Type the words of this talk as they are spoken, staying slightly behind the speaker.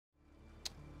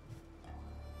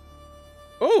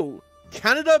Oh,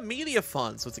 Canada Media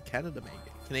Fund. So it's a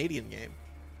Canadian game.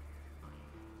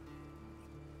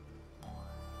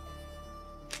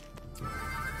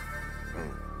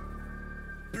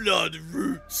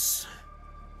 BLOODROOTS.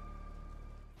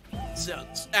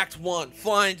 Sounds Act 1.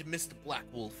 Find Mr. Black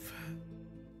Wolf.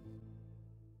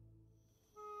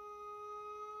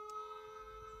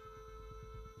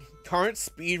 Current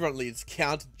speedrun leads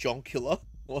Count John Killer.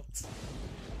 What?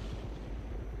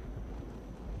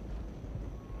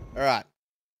 Alright.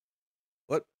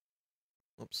 What?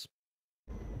 Oops.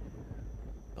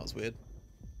 That was weird.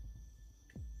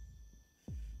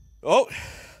 Oh!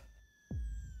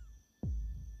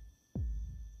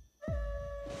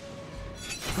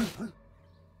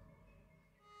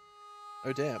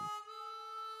 Oh, damn.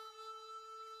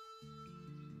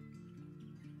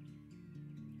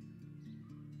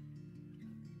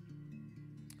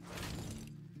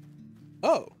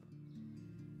 Oh.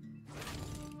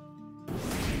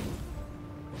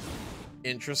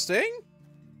 Interesting.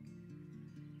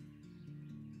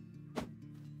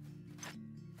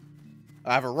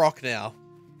 I have a rock now.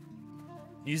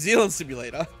 New Zealand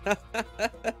simulator. Oh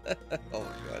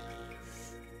my god.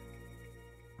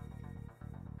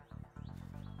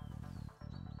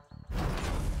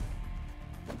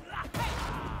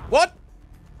 What?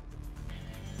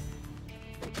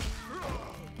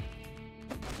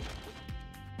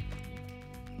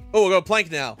 Oh, I got a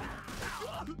plank now.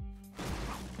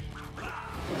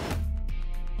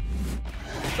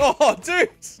 Oh, dude!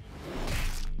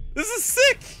 This is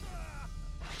sick!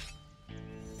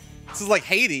 This is like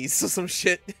Hades or some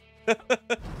shit.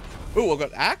 Oh, I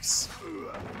got axe.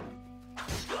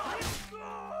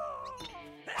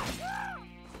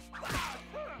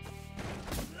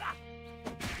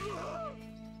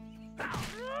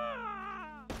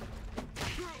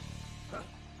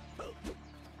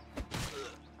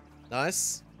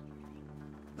 Nice.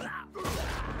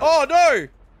 Oh no!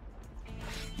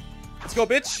 Let's go,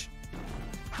 bitch.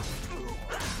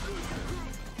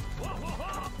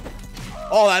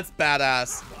 Oh, that's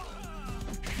badass.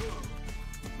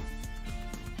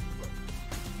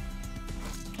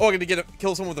 Oh, I'm gonna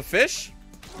kill someone with a fish.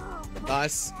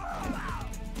 Nice.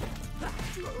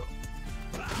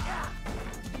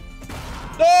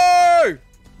 No!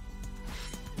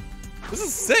 This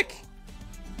is sick.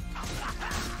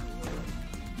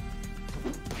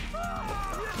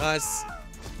 Nice.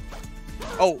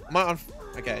 Oh,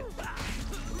 okay.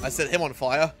 I set him on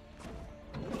fire.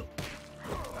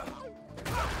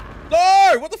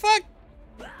 No! What the fuck?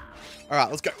 Alright,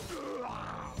 let's go.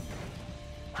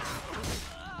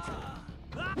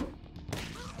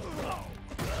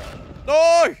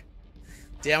 No!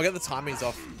 Damn, I'll get the timings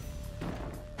off.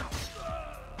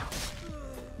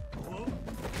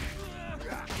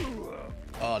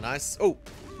 Oh, nice. Oh,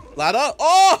 ladder.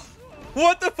 Oh!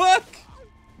 What the fuck?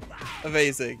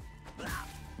 Amazing.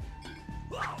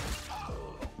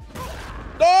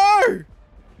 No!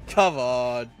 Come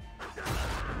on.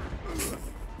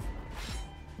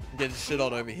 I'm getting shit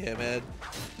on over here, man.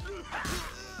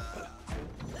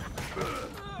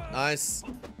 Nice.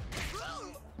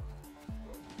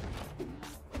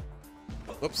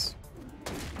 Whoops.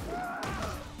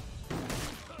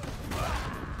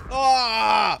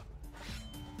 Ah!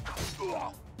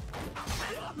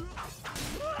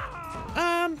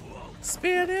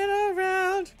 Spin it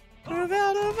around. Move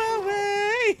out of my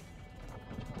way.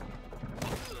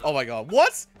 Oh my god.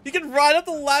 What? You can ride up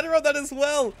the ladder on that as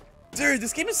well. Dude,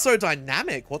 this game is so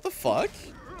dynamic. What the fuck?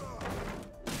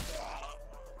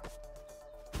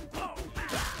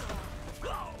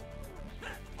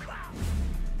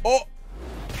 Oh.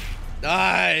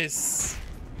 Nice.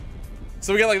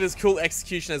 So we get like this cool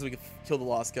execution as we kill the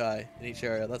last guy in each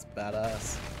area. That's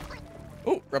badass.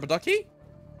 Oh, rubber ducky.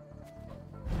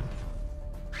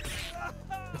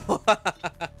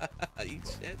 Eat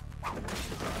shit.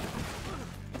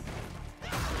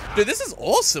 Dude, this is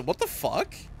awesome. What the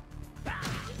fuck?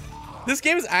 This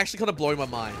game is actually kind of blowing my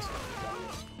mind.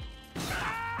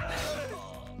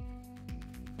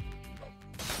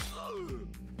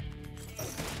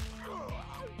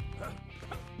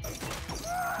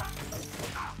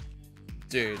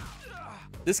 Dude,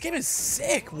 this game is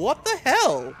sick. What the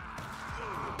hell?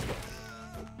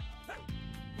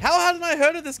 How hadn't I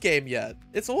heard of this game yet?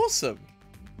 It's awesome.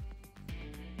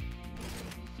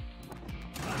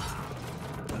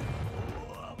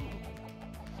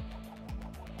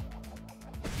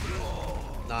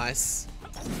 Nice.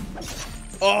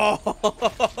 Oh,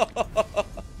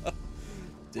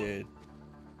 dude.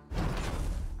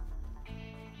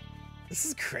 This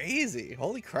is crazy.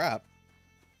 Holy crap.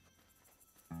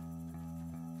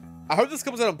 I hope this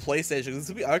comes out on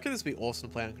PlayStation. I reckon this would be awesome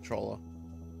to play on controller.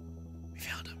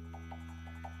 Found him.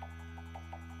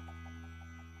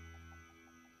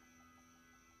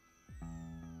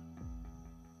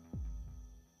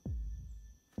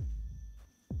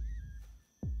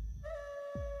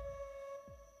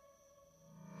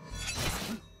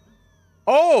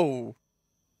 Oh!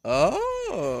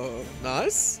 Oh,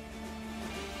 nice.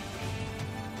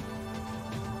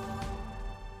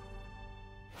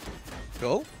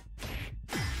 Cool.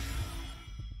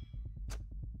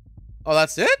 Oh,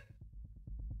 that's it?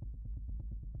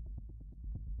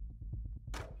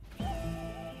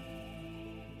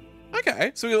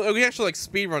 Okay, so we actually like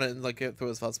speed run it and like get through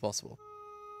as fast as possible.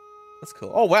 That's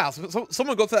cool. Oh wow, so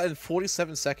someone got that in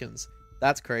 47 seconds.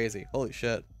 That's crazy. Holy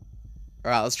shit. All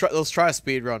right, let's try a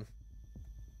speed run.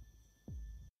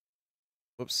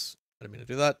 Whoops, I didn't mean to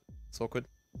do that. It's awkward.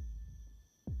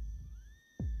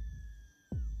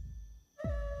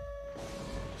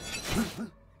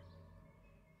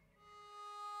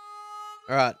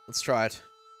 All right, let's try it.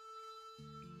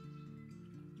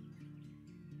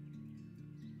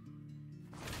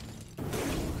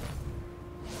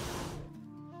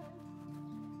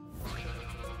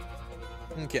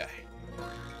 Okay.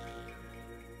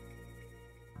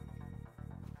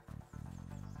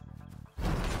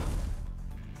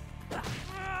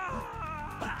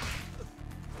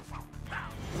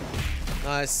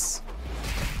 Nice.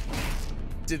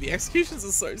 Dude, the executions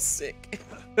are so sick.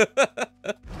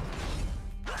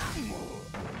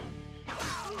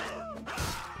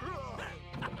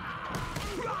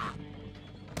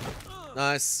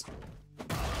 Nice.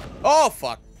 Oh,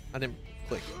 fuck. I didn't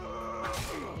click.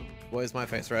 Why is my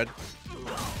face red?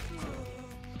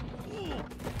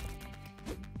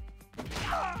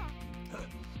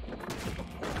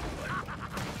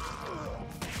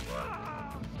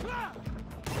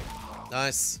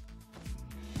 Nice.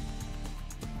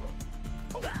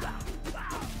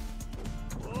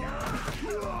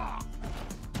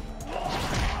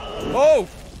 Oh!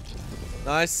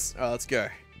 Nice. Alright, let's go.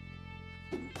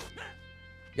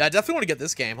 Yeah, I definitely want to get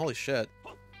this game. Holy shit.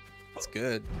 It's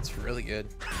good. It's really good.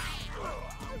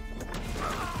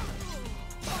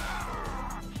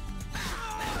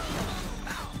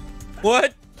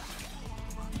 What?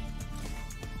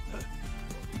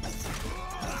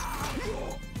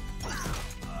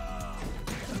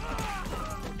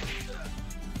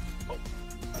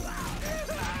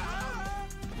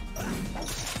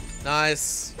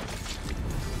 Nice.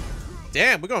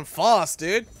 Damn, we're going fast,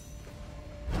 dude.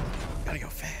 Gotta go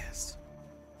fast.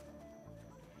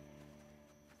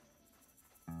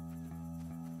 I'm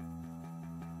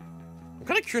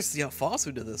kind of curious to see how fast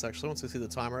we did this, actually, once we see the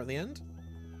timer at the end.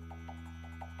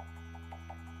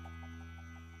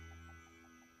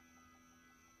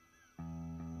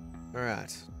 All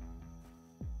right.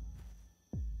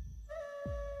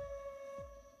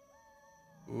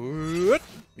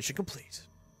 Mission complete.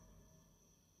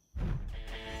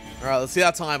 All right, let's see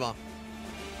that timer.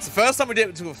 It's the first time we did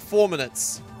it to 4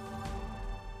 minutes.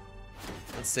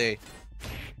 Let's see.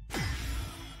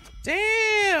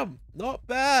 Damn! Not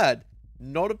bad.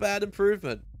 Not a bad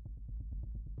improvement.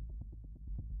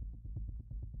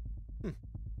 All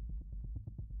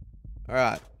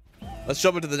right. Let's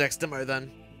jump into the next demo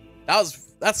then.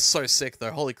 That's so sick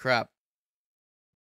though. Holy crap.